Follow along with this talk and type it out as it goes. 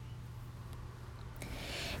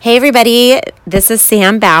Hey, everybody. This is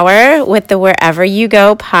Sam Bauer with the Wherever You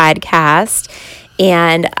Go podcast.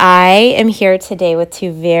 And I am here today with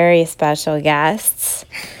two very special guests,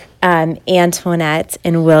 Antoinette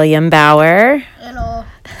and William Bauer. Hello.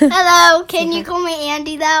 Hello. Can you call me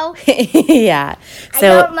Andy, though? Yeah. I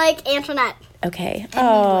don't like Antoinette. Okay.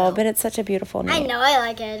 Oh, but it's such a beautiful name. I know. I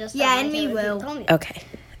like it. I just and me, Will. Okay.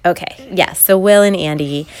 Yeah. So Will and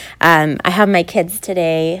Andi. I have my kids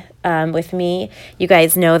today with me. You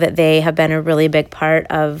guys know that they have been a really big part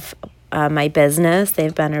of my business.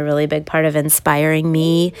 They've been a really big part of inspiring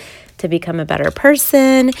me to become a better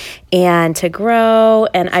person and to grow.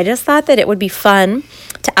 And I just thought that it would be fun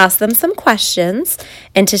to ask them some questions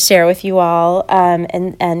and to share with you all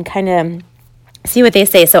and kind of see what they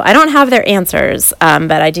say. So I don't have their answers,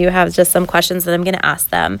 but I do have just some questions that I'm going to ask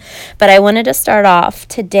them. But I wanted to start off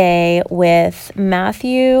today with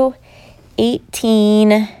Matthew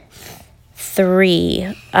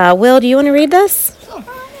 18:3. Will, do you want to read this?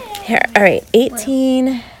 Here, all right,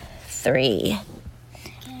 18:3.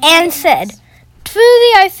 And said,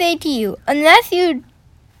 "Truly I say to you, unless you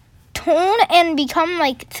turn and become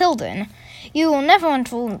like children, you will never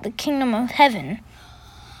enter the kingdom of heaven.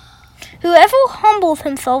 Whoever humbles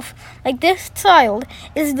himself like this child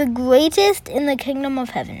is the greatest in the kingdom of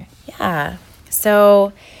heaven." Yeah,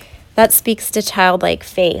 so that speaks to childlike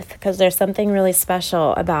faith because there's something really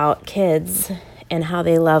special about kids and how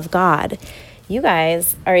they love God. You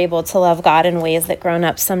guys are able to love God in ways that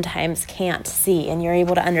grown-ups sometimes can't see, and you're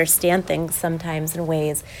able to understand things sometimes in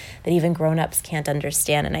ways that even grown-ups can't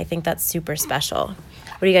understand, and I think that's super special.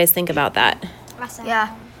 What do you guys think about that? Awesome.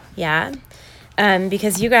 Yeah?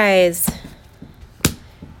 Because you guys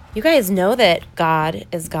know that God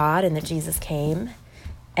is God and that Jesus came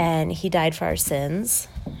and he died for our sins,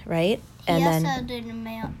 right? And he also did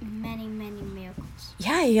many miracles.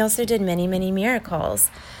 Yeah, he also did many miracles.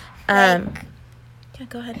 Yeah,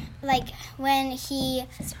 go ahead. Like when he,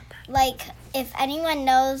 like if anyone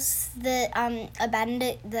knows the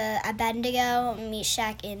Abednego,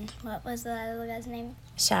 Meshach, and what was the other guy's name?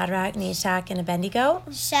 Shadrach, Meshach, and Abednego.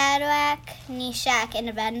 Shadrach, Meshach, and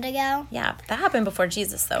Abednego. Yeah, that happened before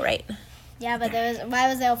Jesus, though, right? Yeah, but why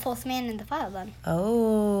was there a fourth man in the fire then?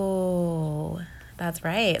 Oh, that's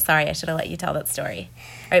right. Sorry, I should have let you tell that story.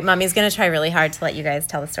 All right, Mommy's going to try really hard to let you guys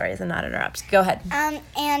tell the stories and not interrupt. Go ahead.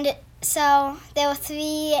 And so there were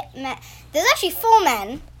three men. There's actually four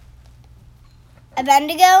men.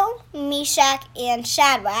 Abednego, Meshach, and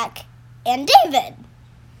Shadrach, and David.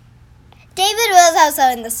 David was also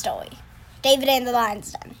in the story. David and the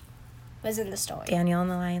lion's den was in the story. Daniel and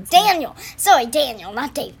the lion's den. Daniel. Sorry, Daniel,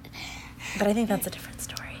 not David. But I think that's a different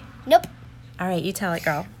story. Nope. All right, you tell it,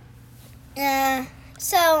 girl.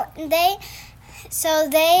 So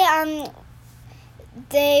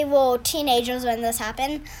they were teenagers when this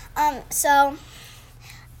happened.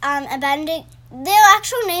 Abednego, their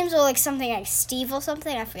actual names were like something like Steve or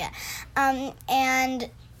something, I forget. And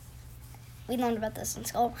we learned about this in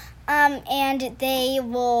school. And they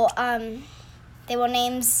were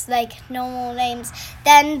names like normal names.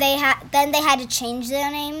 Then they had to change their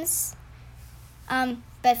names.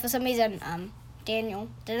 But for some reason, Daniel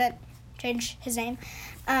didn't change his name.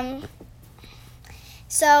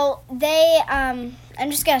 So they, I'm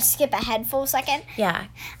just gonna skip ahead for a second. Yeah.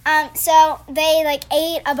 So they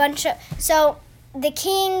ate a bunch of. So the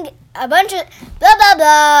king, a bunch of blah blah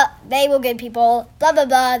blah. They were good people. Blah blah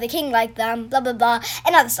blah. The king liked them. Blah blah blah.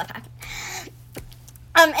 And other stuff happened.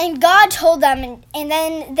 And God told them, and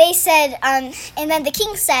then they said, and then the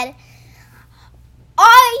king said,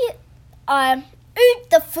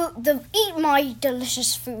 eat my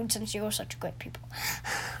delicious food since you are such great people.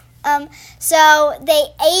 So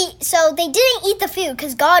they ate. So they didn't eat the food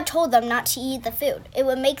because God told them not to eat the food. It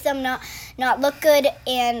would make them not look good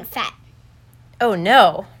and fat. Oh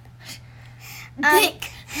no.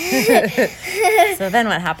 So then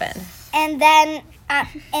what happened? And then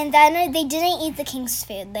they didn't eat the king's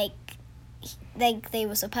food like they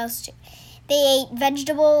were supposed to. They ate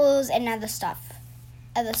vegetables and other stuff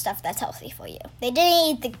that's healthy for you. They didn't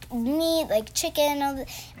eat the meat like chicken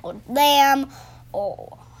or lamb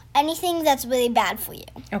or anything that's really bad for you.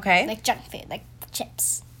 Okay. Like junk food, like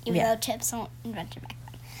chips. Even though chips weren't invented back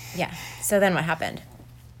then. Yeah. So then what happened?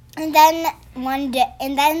 And then one day,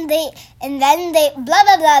 and then they, blah,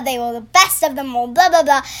 blah, blah, they were the best of them all, blah, blah,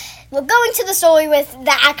 blah. We're going to the story with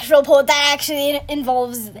the actual part that actually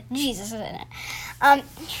involves Jesus in it.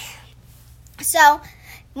 So,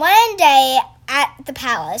 one day at the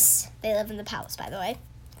palace, they live in the palace, by the way.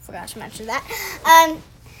 Forgot to mention that.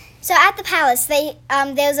 So at the palace,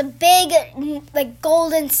 there's a big,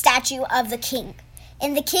 golden statue of the king.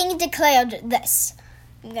 And the king declared this.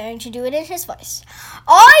 I'm going to do it in his voice.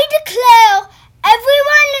 I declare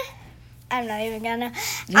everyone... I'm not even gonna...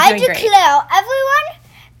 I declare everyone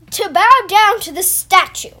to bow down to the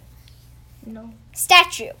statue. No.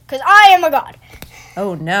 Statue, because I am a god.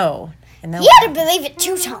 Oh, no. And then He had to believe it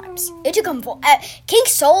 2 times. It took him 4. King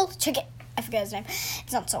Sol took it. I forget his name.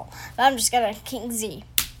 It's not Sol. But I'm just gonna King Z.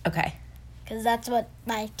 Okay. Because that's what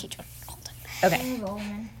my teacher called him. Okay.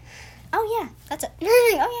 Oh, yeah. That's it.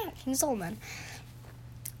 Oh, yeah. King Solomon.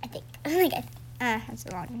 I think that's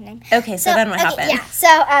the wrong name. Okay, so then what happened? Yeah.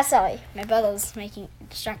 So, sorry. My brother's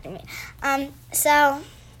distracting me. So,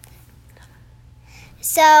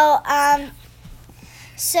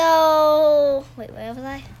 wait, where was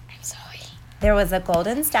I? I'm sorry. There was a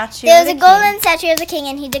golden statue. There was a golden statue of the king,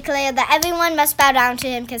 and he declared that everyone must bow down to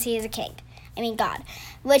him because he is a king. I mean, God.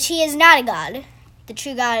 Which he is not a god. The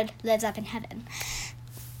true God lives up in heaven.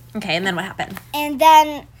 Okay, and then what happened? And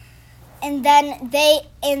then they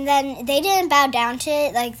didn't bow down to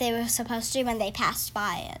it like they were supposed to when they passed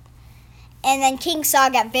by it. And then King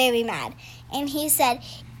Saul got very mad, and he said,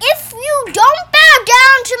 "If you don't bow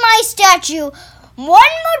down to my statue one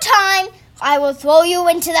more time, I will throw you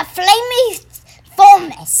into the flaming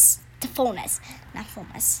furnace." The furnace, not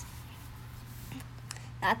furnace.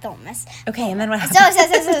 Not furnace. Okay, and then what happened?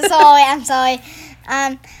 Sorry, I'm sorry.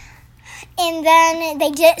 And then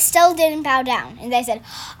they still didn't bow down. And they said,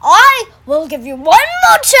 "I will give you one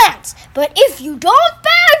more chance. But if you don't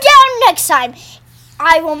bow down next time,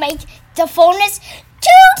 I will make the furnace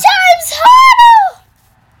 2 times harder."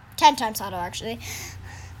 10 times harder, actually.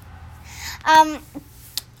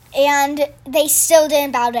 And they still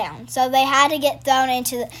didn't bow down. So they had to get thrown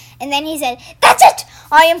into the... And then he said, "That's it!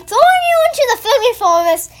 I am throwing you into the flaming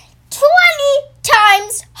furnace 20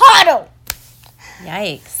 times harder."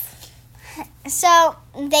 Yikes. So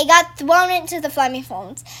they got thrown into the flaming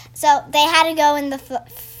furnace. So they had to go in the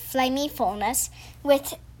flaming furnace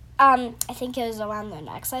with, I think it was around their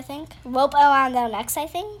necks, I think. Rope around their necks, I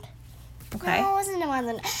think. Okay. No, it wasn't around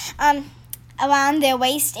their around their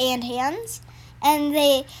waist and hands. And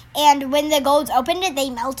when the golds opened it,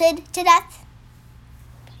 they melted to death.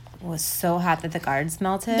 It was so hot that the guards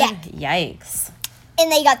melted? Yeah. Yikes.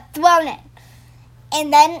 And they got thrown in.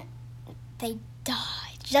 And then they died.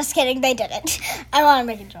 Just kidding, they didn't. I want to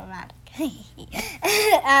make it dramatic.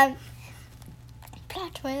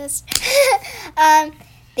 Plot twist.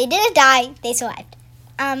 They didn't die. They survived.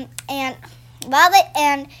 And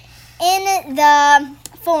in the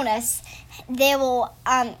furnace, there were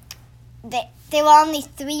only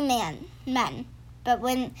 3 men. But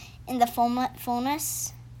when in the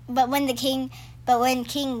furnace, when King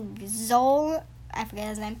Zol, I forget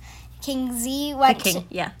his name, King Z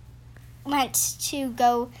went to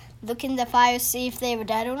go look in the fire, see if they were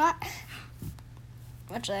dead or not,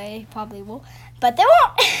 which they probably will. But they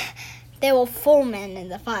won't. There were 4 men in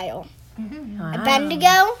the fire. Mm-hmm. Wow.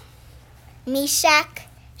 Abednego, Meshach,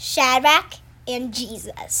 Shadrach, and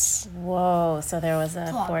Jesus. Whoa, so there was a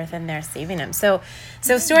 4th in there saving him. So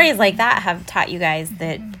stories like that have taught you guys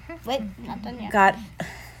that Wait, not done yet. God...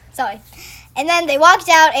 Sorry. And then they walked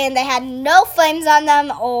out, and they had no flames on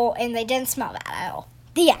them, and they didn't smell bad at all.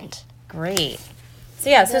 The end. Great. So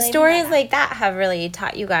yeah, so stories like that have really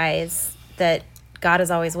taught you guys that God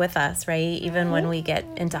is always with us, right? Even when we get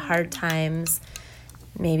into hard times,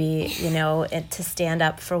 maybe, to stand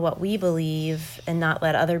up for what we believe and not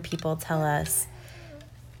let other people tell us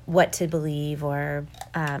what to believe or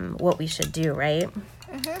what we should do, right?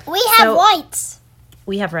 Mm-hmm. We have rights.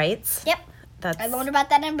 We have rights? Yep. I learned about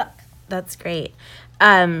that in a book. That's great.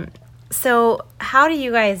 So how do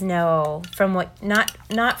you guys know from what,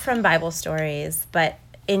 not from Bible stories, but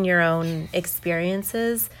in your own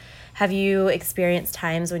experiences, have you experienced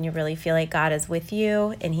times when you really feel like God is with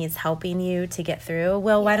you and he's helping you to get through?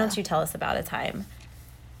 Will, why don't you tell us about a time?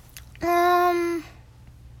 Can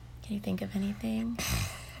you think of anything?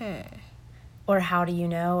 Or how do you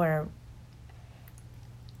know? Or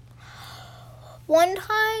one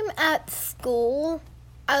time at school,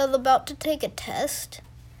 I was about to take a test,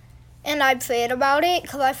 and I prayed about it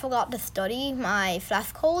because I forgot to study my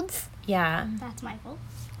flashcards. Yeah. That's my fault.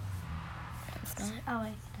 Oh,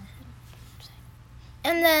 wait.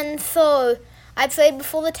 And then, so, I prayed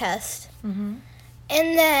before the test. Mm-hmm.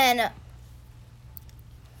 And then,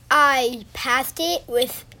 I passed it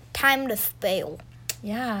with time to spell.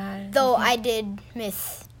 Yeah. Though I did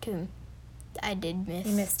miss 2. You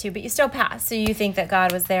missed 2, but you still passed. So you think that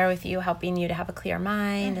God was there with you, helping you to have a clear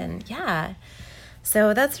mind. Mm-hmm. And yeah.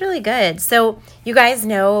 So that's really good. So you guys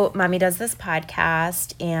know Mommy does this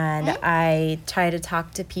podcast, and I try to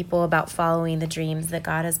talk to people about following the dreams that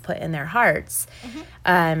God has put in their hearts.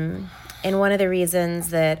 Mm-hmm. And one of the reasons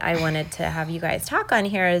that I wanted to have you guys talk on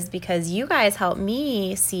here is because you guys helped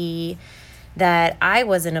me see that I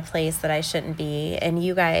was in a place that I shouldn't be, and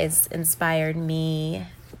you guys inspired me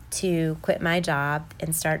to quit my job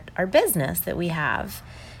and start our business that we have.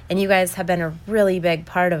 And you guys have been a really big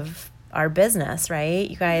part of our business, right?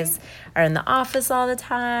 You guys are in the office all the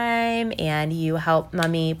time, and you help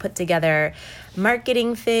Mommy put together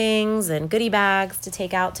marketing things and goodie bags to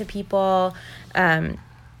take out to people, and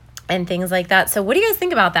things like that. So what do you guys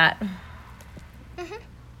think about that?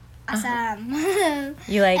 Awesome.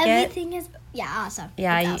 You like Everything is awesome.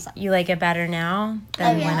 Yeah, It's awesome. you like it better now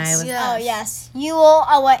than when I was. Oh yes, you were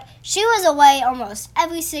away. She was away almost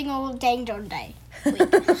every single dang darn day. We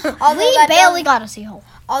barely got to see her.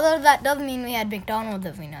 Although that doesn't mean we had McDonald's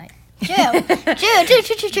every night. True.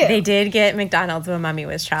 They did get McDonald's when Mommy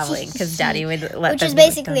was traveling because Daddy would let them. Which is get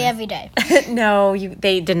basically McDonald's. every day. No,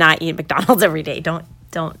 they did not eat McDonald's every day. Don't.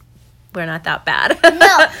 We're not that bad.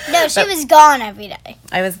 No, she was gone every day.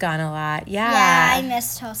 I was gone a lot. Yeah. Yeah, I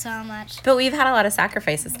missed her so much. But we've had a lot of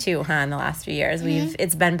sacrifices too, in the last few years.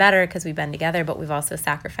 It's been better because we've been together, but we've also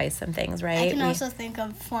sacrificed some things, right? I can also think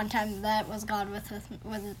of one time that was God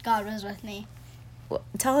God was with me.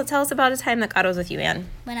 Tell us about a time that God was with you, Ann.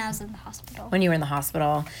 When I was in the hospital. When you were in the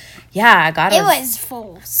hospital. Yeah, God It was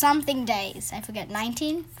for something days. I forget,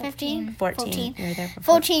 19, 15? 14. You were there for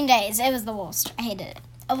 14 days. It was the worst. I hated it.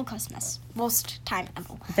 Over Christmas. Worst time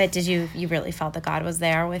ever. But did you really felt that God was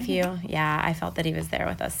there with you? Yeah, I felt that he was there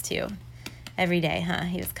with us too. Every day, huh?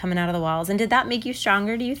 He was coming out of the walls. And did that make you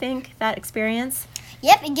stronger, do you think, that experience?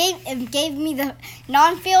 Yep, it gave me the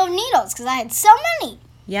non-fear of needles because I had so many.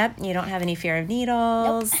 Yep, you don't have any fear of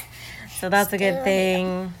needles. Nope. So that's a good Still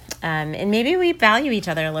thing. And maybe we value each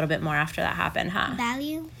other a little bit more after that happened, huh?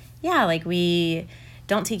 Value? Yeah, like we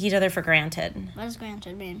don't take each other for granted. What does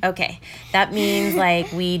granted mean? Okay. That means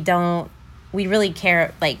like we really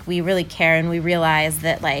care and we realize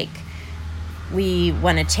that like we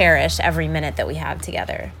want to cherish every minute that we have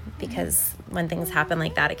together, because when things happen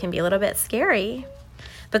like that, it can be a little bit scary.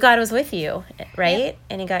 But God was with you, right? Yep.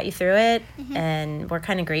 And he got you through it. And we're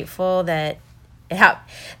kind of grateful that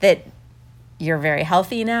that you're very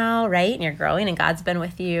healthy now, right? And you're growing, and God's been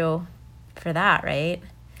with you for that, right?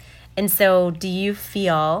 And so do you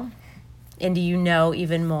feel, and do you know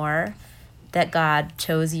even more, that God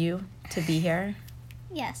chose you to be here?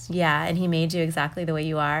 Yes. Yeah, and he made you exactly the way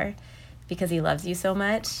you are because he loves you so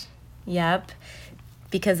much. Yep.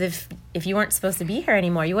 Because if you weren't supposed to be here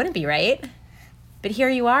anymore, you wouldn't be, right? But here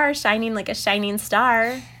you are, shining like a shining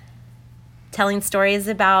star, telling stories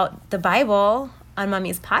about the Bible on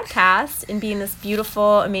Mommy's podcast and being this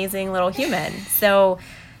beautiful, amazing little human. So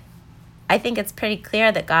I think it's pretty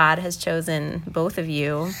clear that God has chosen both of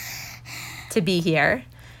you to be here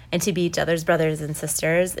and to be each other's brothers and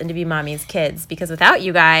sisters and to be Mommy's kids. Because without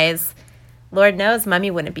you guys, Lord knows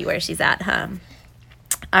Mommy wouldn't be where she's at, huh?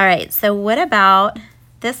 All right, so what about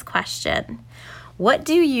this question? What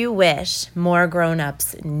do you wish more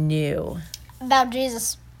grown-ups knew? About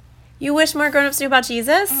Jesus. You wish more grown-ups knew about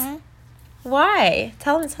Jesus? Mm-hmm. Why?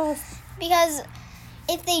 Tell us. Because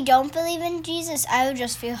if they don't believe in Jesus, I would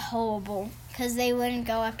just feel horrible because they wouldn't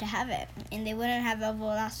go up to heaven and they wouldn't have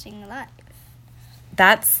everlasting life.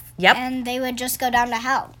 Yep. And they would just go down to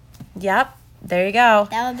hell. Yep. There you go.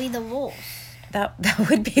 That would be the worst. That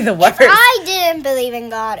would be the worst. If I didn't believe in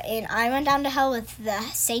God and I went down to hell with the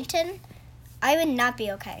Satan, I would not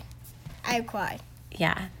be okay. I would cry.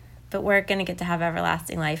 Yeah. But we're going to get to have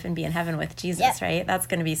everlasting life and be in heaven with Jesus, right? That's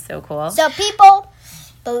going to be so cool. So people,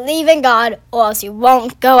 believe in God or else you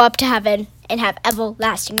won't go up to heaven and have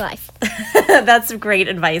everlasting life. That's great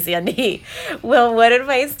advice, Andi. Will, what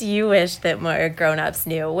advice do you wish that more grown-ups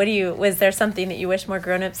knew? Was there something that you wish more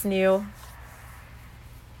grown-ups knew?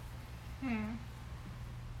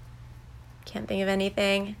 Can't think of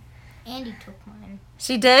anything. Andi took mine.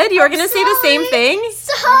 She did? You were going to say the same thing?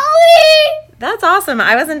 Sorry! That's awesome.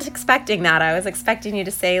 I wasn't expecting that. I was expecting you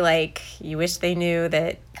to say, like, you wish they knew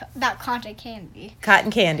that... About cotton candy.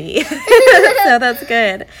 Cotton candy. So that's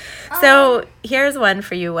good. So here's one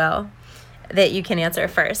for you, Will, that you can answer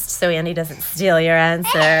first so Andi doesn't steal your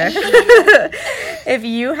answer. If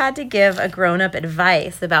you had to give a grown-up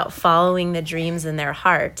advice about following the dreams in their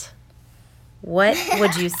heart, what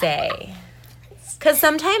would you say? Because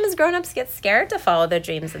sometimes grown-ups get scared to follow their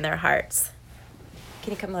dreams in their hearts.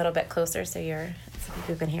 Can you come a little bit closer so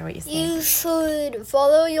people can hear what you say? You should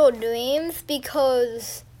follow your dreams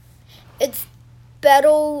because it's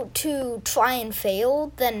better to try and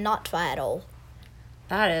fail than not try at all.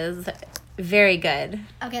 That is very good.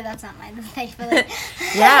 Okay, that's not mine. Thankfully.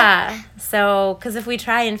 Yeah. So, because if we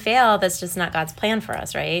try and fail, that's just not God's plan for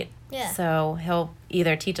us, right? Yeah. So he'll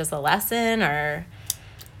either teach us a lesson or,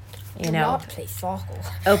 Not play soccer.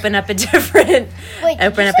 open up a different Wait, did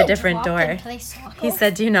open you up a say different drop door. and play soccer? He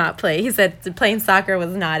said do not play. He said playing soccer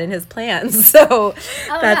was not in his plans. So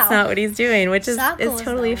that's no. not what he's doing, which is Soccer was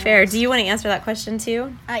totally the fair. worst. Do you want to answer that question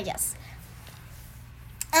too? Yes.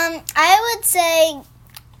 I would say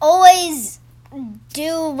always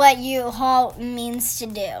do what your heart means to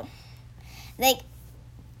do. Like,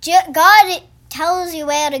 God tells you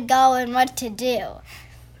where to go and what to do.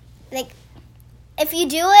 Like, if you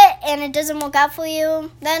do it and it doesn't work out for you,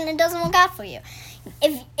 then it doesn't work out for you.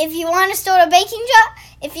 If you want to start a baking job,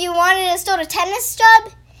 if you wanted to start a tennis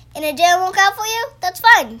job and it didn't work out for you, that's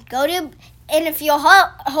fine. Go to, and if your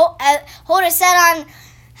heart is set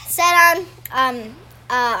on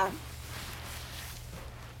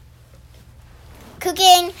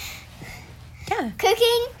cooking,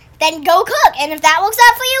 then go cook. And if that works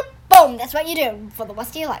out for you, boom, that's what you do for the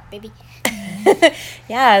rest of your life, baby.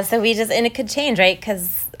 Yeah, so and it could change, right?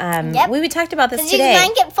 Because we talked about this Because today. you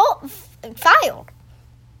might get fired.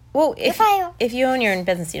 Well, fired. if you own your own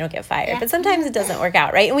business, you don't get fired. But sometimes it doesn't work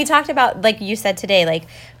out, right? And we talked about, like you said today, like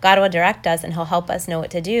God will direct us and he'll help us know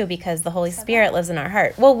what to do because the Holy Spirit lives in our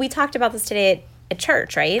heart. Well, we talked about this today at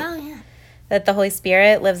church, right? Oh, yeah. That the Holy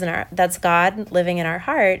Spirit lives that's God living in our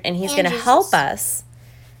heart, and he's going to help us.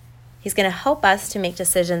 He's going to help us to make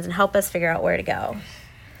decisions and help us figure out where to go.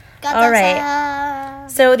 All right.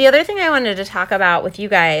 So the other thing I wanted to talk about with you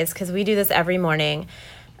guys, because we do this every morning,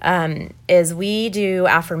 is we do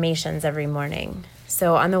affirmations every morning.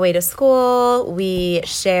 So on the way to school, we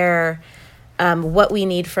share what we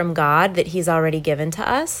need from God that he's already given to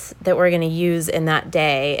us that we're going to use in that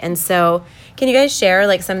day. And so can you guys share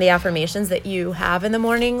like some of the affirmations that you have in the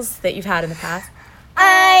mornings that you've had in the past?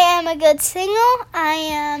 I am a good singer. I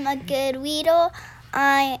am a good reader.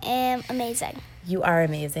 I am amazing. You are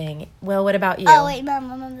amazing. Will, what about you? Oh, wait,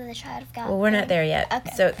 Mom, remember the child of God. Well, we're not there yet.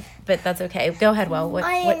 Okay. So, but that's okay. Go ahead, Will.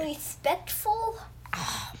 I am respectful.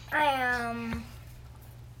 I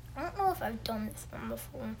don't know if I've done this one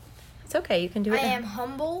before. It's okay. You can do it I now. am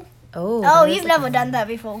humble. Oh, Oh, that is you've a never good done one. that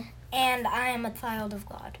before. And I am a child of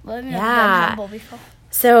God. Well, I've never Yeah. done humble before.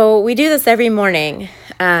 So we do this every morning,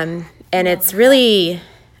 and it's really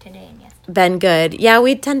Today and yesterday. been good. Yeah,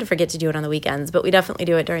 we tend to forget to do it on the weekends, but we definitely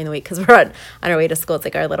do it during the week because we're on our way to school. It's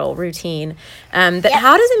like our little routine. But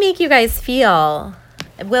how does it make you guys feel?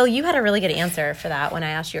 Will, you had a really good answer for that when I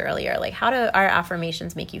asked you earlier. Like, how do our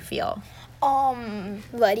affirmations make you feel?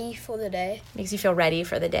 Ready for the day. Makes you feel ready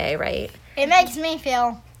for the day, right? It makes me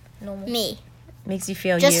feel Normal. me. Makes you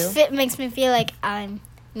feel you. Makes me feel like I'm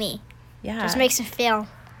me. Yeah, Just makes me feel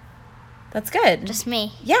that's good. just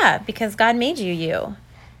me. Yeah, because God made you.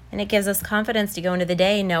 And it gives us confidence to go into the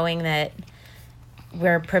day knowing that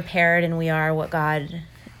we're prepared and we are what God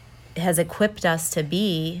has equipped us to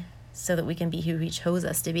be so that we can be who he chose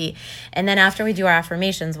us to be. And then after we do our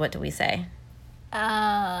affirmations, what do we say?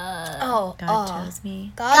 God chose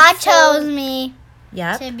me. God chose me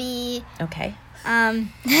Yep. to be Okay.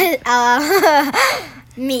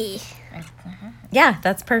 me. Yeah,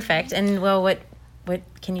 that's perfect. And well, what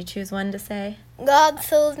can you choose one to say? God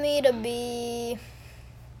chose me to be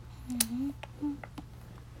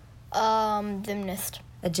gymnast.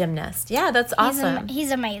 A gymnast. Yeah, that's awesome.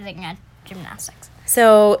 He's amazing at gymnastics.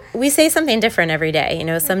 So we say something different every day. You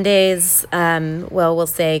know, some days, we'll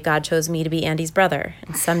say, God chose me to be Andy's brother.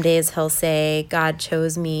 And some days he'll say, God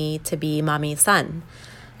chose me to be Mommy's son.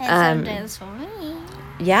 And some days for me.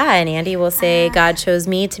 Yeah, and Andy will say, God chose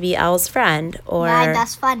me to be Elle's friend. Or My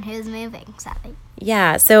best friend who's moving, sadly.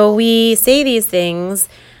 yeah, so we say these things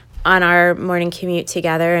on our morning commute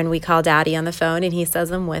together, and we call Daddy on the phone, and he says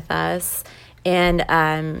them with us. And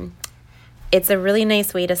it's a really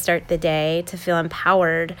nice way to start the day, to feel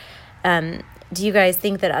empowered. Do you guys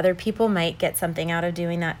think that other people might get something out of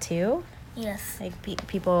doing that too? Yes. Like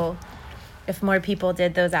people, if more people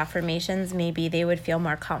did those affirmations, maybe they would feel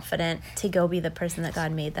more confident to go be the person that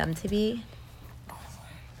God made them to be.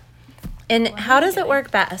 And how does it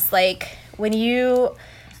work best? Like when you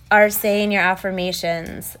are saying your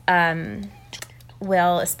affirmations,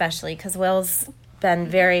 Will especially, because Will's been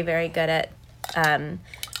very, very good at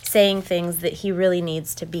saying things that he really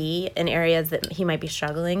needs to be in areas that he might be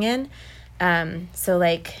struggling in. So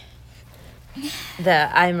like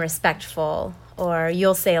I'm respectful, or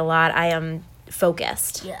you'll say a lot, I am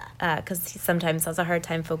focused. Yeah. Because he sometimes has a hard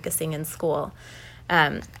time focusing in school.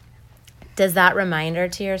 Does that reminder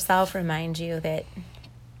to yourself remind you that,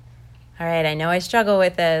 all right, I know I struggle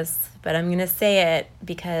with this, but I'm going to say it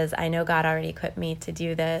because I know God already equipped me to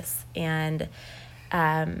do this, and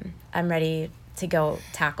I'm ready to go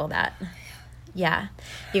tackle that? Yeah.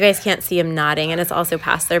 You guys can't see them nodding, and it's also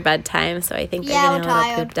past their bedtime, so I think they're Yeah, getting we're a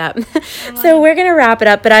little cooped up. tired. So we're going to wrap it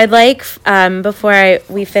up, but I'd like, before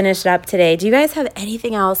we finish it up today, do you guys have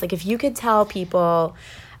anything else? Like, if you could tell people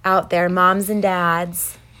out there, moms and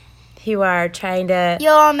dads, who are trying to...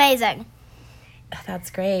 You're amazing. That's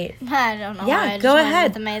great. I don't know. Yeah, why I just go went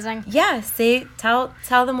ahead. with amazing. Yeah, tell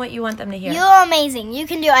them what you want them to hear. You're amazing. You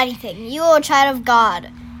can do anything. You are a child of God.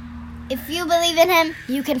 If you believe in Him,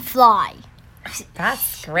 you can fly.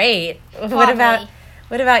 That's great. Probably.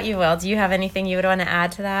 What about you, Will? Do you have anything you would want to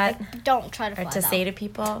add to that? Don't try to fly. Or to say to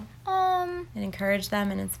people and encourage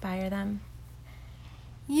them and inspire them?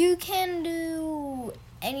 You can do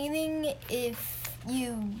anything if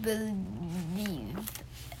you believe,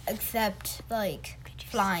 except like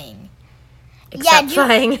flying. Except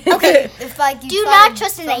flying. Okay. If like you Do try not to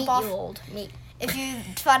trust an jump off- 8-year-old. Me. If you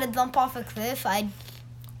try to jump off a cliff,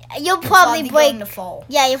 You'll probably break. going to fall.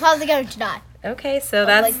 Yeah, you're probably going to die. Okay, so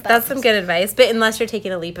like that's some good advice. But unless you're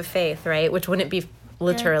taking a leap of faith, right? Which wouldn't be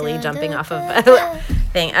literally jumping off of a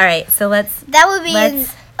thing. All right, so That would be in.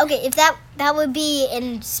 Okay, if that would be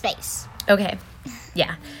in space. Okay.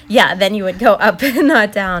 Yeah, then you would go up and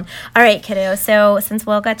not down. All right, kiddo. So since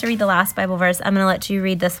Will got to read the last Bible verse, I'm going to let you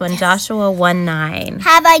read this one, Joshua 1:9.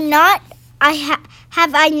 Have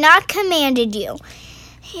I not commanded you?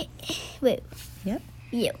 Wait. Yep.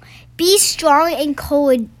 You be strong and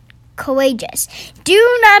courageous.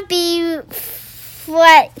 Do not be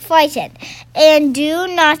frightened, and do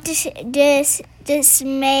not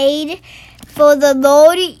dismayed. For the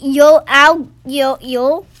Lord your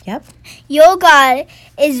God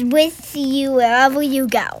is with you wherever you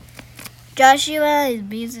go. Joshua is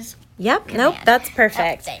Jesus. Yep. Nope. That's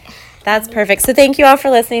perfect. That's perfect. So thank you all for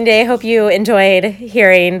listening today. I hope you enjoyed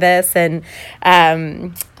hearing this and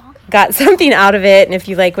got something out of it. And if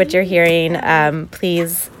you like what you're hearing,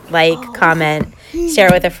 please comment, share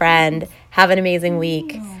with a friend. Have an amazing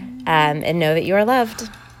week, and know that you are loved.